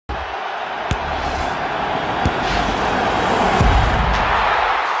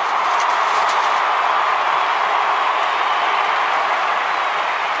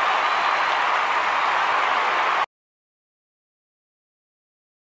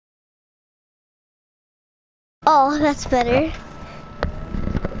Oh, that's better.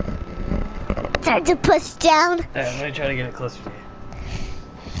 It's hard to push down. Alright, I'm gonna try to get it closer to you.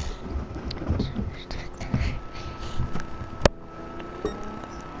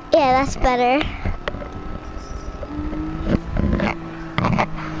 Yeah, that's better.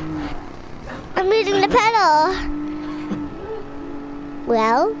 I'm using the pedal.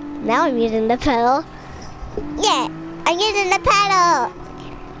 Well, now I'm using the pedal. Yeah, I'm using the pedal.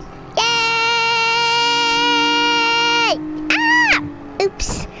 Yay! Ah!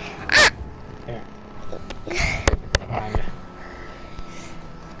 Oops. Ah! Here.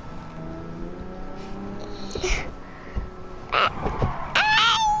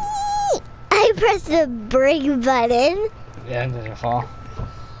 I pressed the brake button. Yeah, did it fall?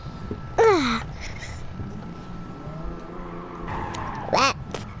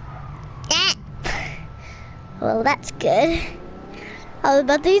 Well, that's good. I was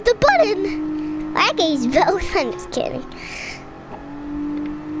about to use the button. I can use both. I'm just kidding.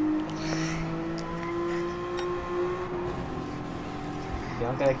 You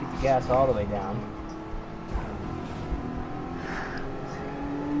don't gotta keep the gas all the way down.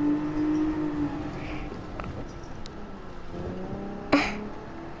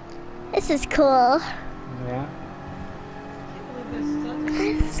 This is cool. Yeah.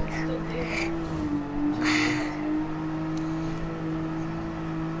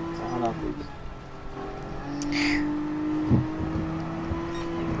 Hold on, please.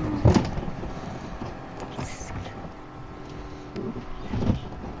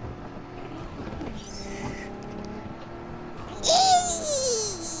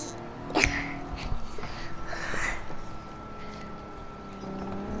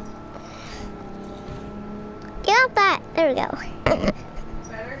 Get off that. There we go.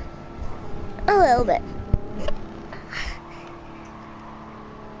 Better? A little bit.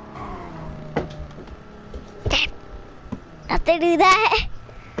 Have to do that.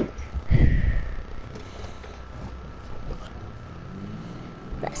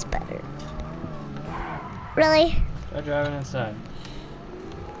 That's better. Really? Try driving inside.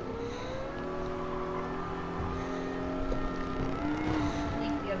 I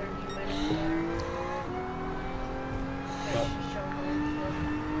think the other view might have been better. What? Just show more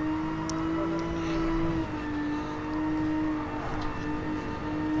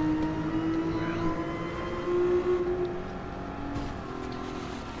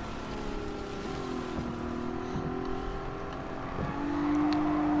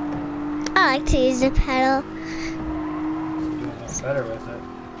I like to use the pedal. You're doing a lot better with it.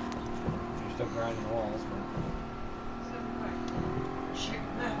 You're still grinding walls, but...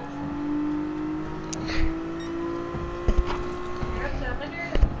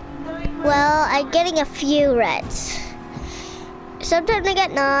 Well, I'm getting a few reds. Sometimes I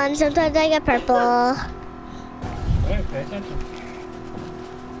get none, sometimes I get purple. Wait, pay attention.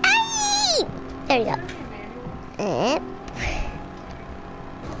 Aye! There you go.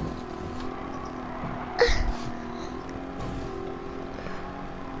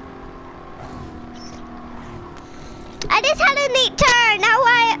 I just had a neat turn. Now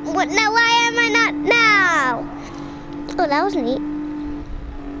why am I not now? Oh, that was neat.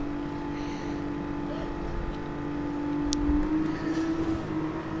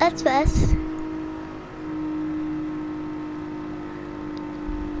 That's best.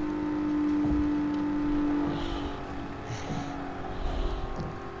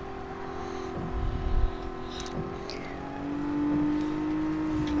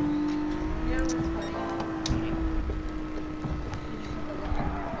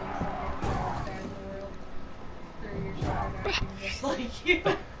 Like you.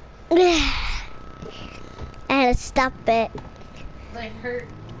 I had to stop it. Like hurt.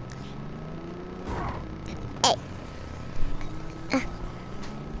 Hey.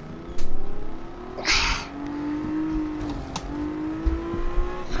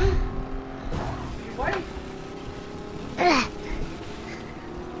 Your wife.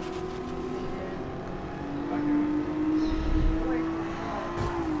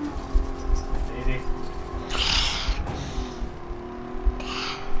 Easy.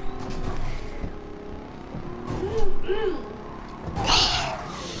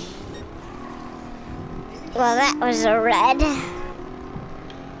 Well, that was a red. The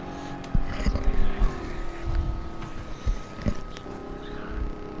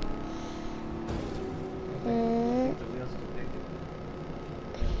wheels too big.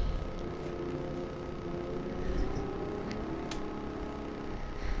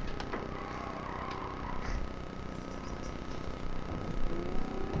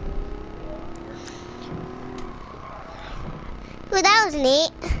 Well, that was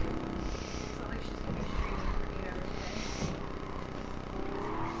neat. It's not like she's gonna be straight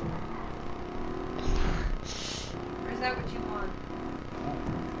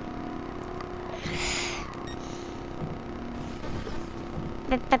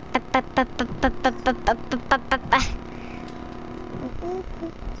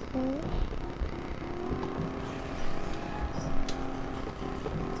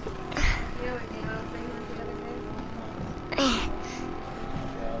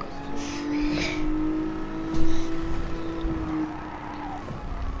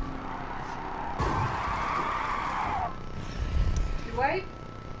Wipe?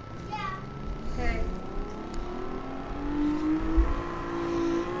 Yeah. Okay.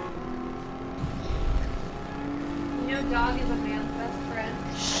 You know, dog is a man's best friend.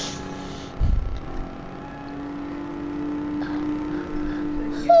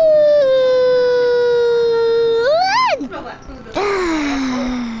 Smell that food that's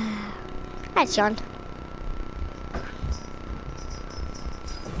Hi, Sean.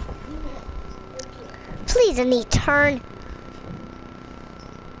 Please, a neat turn.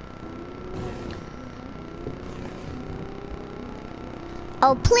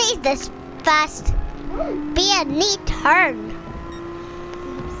 Oh, please, this fast. Be a neat turn.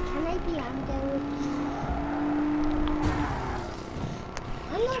 Can I be on there?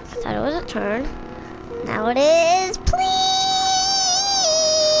 I thought it was a turn. Now it is. Please.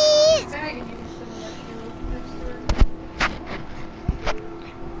 bag and you can show that shoe next to her.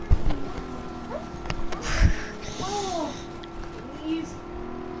 Oh, please.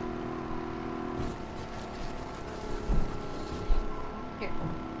 Here.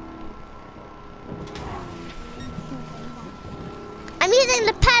 I'm using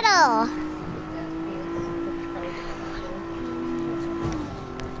the pedal.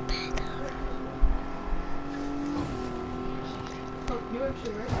 Oh, you have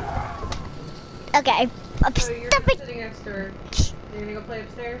sugar. Okay. So you're Stop it. sitting next to her. You're gonna go play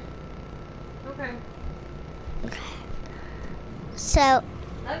upstairs? Okay. So,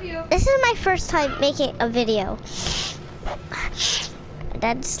 Love you. this is my first time making a video.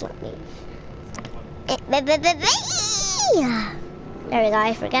 Dad just let me. There we go.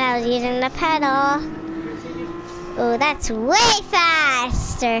 I forgot I was using the pedal. Oh, that's way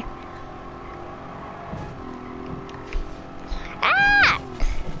faster. Ah!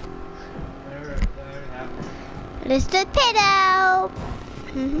 Whatever happened. There's the pedal.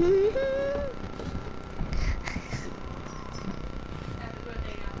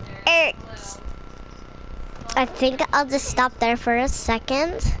 I think I'll just stop there for a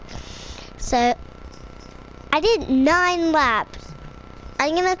second. So, I did 9 laps.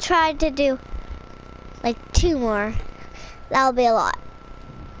 I'm gonna try to do like 2 more. That'll be a lot.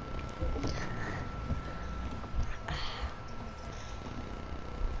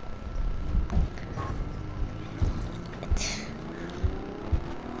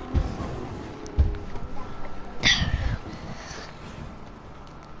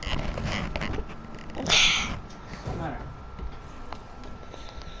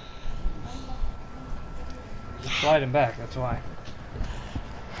 You're sliding back, that's why.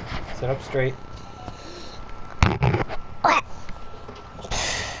 Sit up straight. What?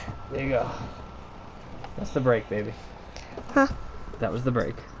 There you go. That's the brake, baby. Huh? That was the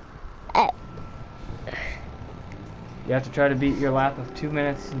brake. Oh. You have to try to beat your lap of 2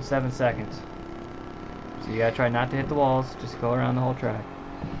 minutes and 7 seconds. So you gotta try not to hit the walls, just go around the whole track.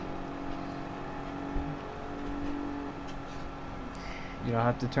 You don't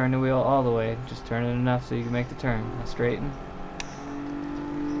have to turn the wheel all the way, just turn it enough so you can make the turn. Now straighten.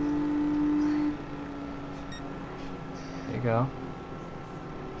 There you go.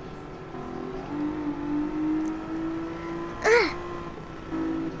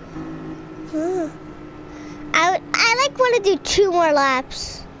 I like want to do 2 more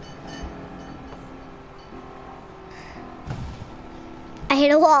laps. I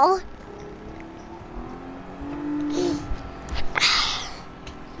hit a wall.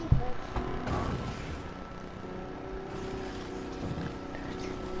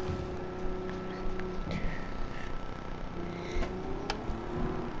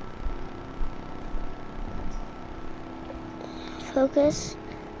 Focus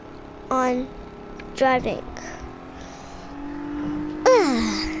on driving.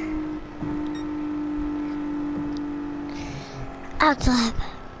 Outside.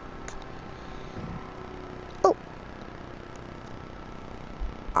 Oh.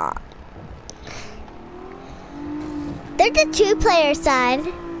 There's the 2-player side.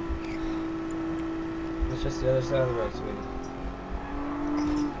 It's just the other side of the road, sweetie.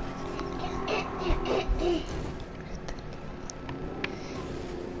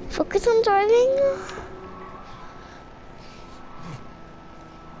 Focus on driving.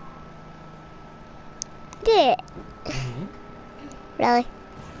 Did it? Really?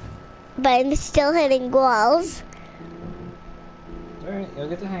 But I'm still hitting walls. Alright, you'll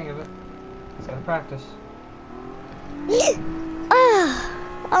get the hang of it. Just gotta practice.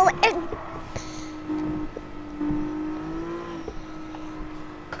 Oh, and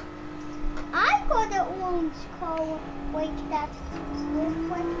I got an orange color like that.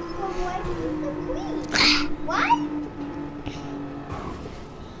 What?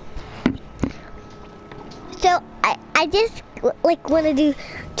 So I just like want to do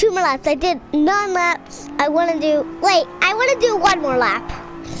 2 more laps. I did 9 laps. I want to do 1 more lap.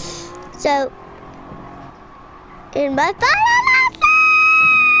 So in my final lap,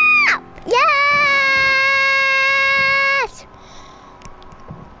 yes!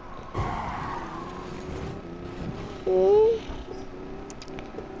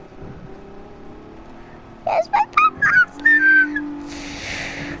 Yes, my final lap.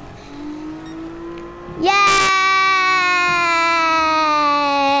 Yes!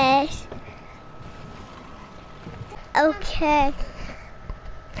 Okay.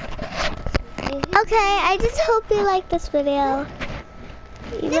 Okay, I just hope you like this video.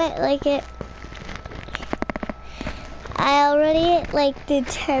 You might like it. I already did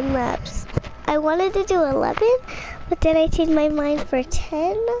 10 laps. I wanted to do 11, but then I changed my mind for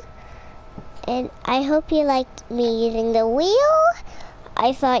 10. And I hope you liked me using the wheel.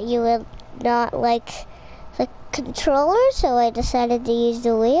 I thought you would not like the controller, so I decided to use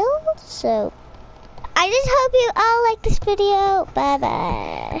the wheel. So I just hope you all like this video. Bye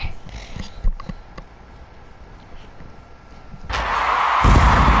bye.